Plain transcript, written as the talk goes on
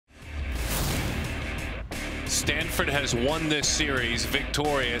Stanford has won this series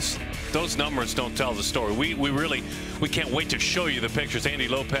victorious. Those numbers don't tell the story. We can't wait to show you the pictures. Andy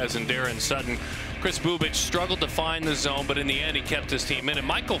Lopez and Daron Sutton. Chris Bubic struggled to find the zone, but in the end he kept his team in it.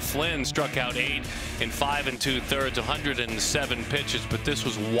 Michael Flynn struck out 8 in 5 2/3, 107 pitches, but this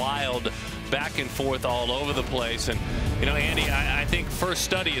was wild, back and forth all over the place. And you know, Andy, I think first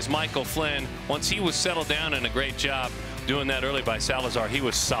study is Michael Flynn. Once he was settled down, and a great job doing that early by Salazar, he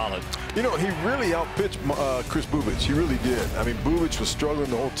was solid. You know, he really outpitched Chris Bubic. He really did. I mean, Bubic was struggling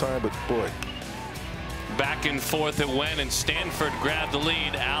the whole time, but boy. Back and forth it went, and Stanford grabbed the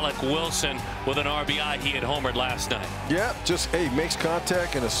lead. Alec Wilson with an RBI. He had homered last night. Yeah, just, hey, makes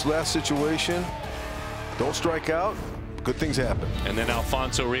contact in a slash situation. Don't strike out. Good things happen. And then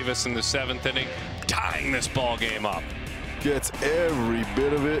Alfonso Rivas in the 7th inning, tying this ball game up. Gets every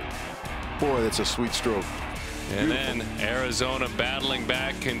bit of it. Boy, that's a sweet stroke. And then Arizona battling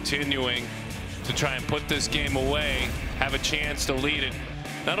back, continuing to try and put this game away, have a chance to lead it.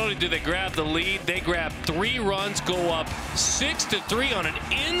 Not only do they grab the lead, they grab 3 runs, go up 6-3 on an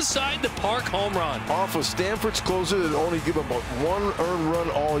inside the park home run. Off of Stanford's closer that only give about 1 earned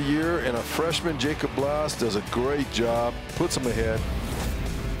run all year, and a freshman, Jacob Blas, does a great job, puts them ahead.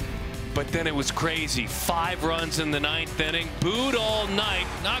 But then it was crazy. 5 runs in the 9th inning, booed all night,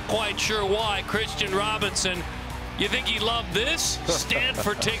 not quite sure why. Christian Robinson, you think he loved this?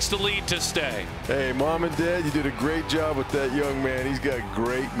 Stanford takes the lead to stay. Hey, Mom and Dad, you did a great job with that young man. He's got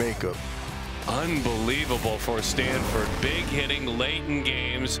great makeup. Unbelievable for Stanford. Big hitting late in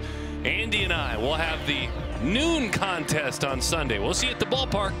games. Andy and I will have the noon contest on Sunday. We'll see you at the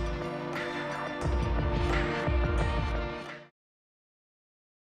ballpark.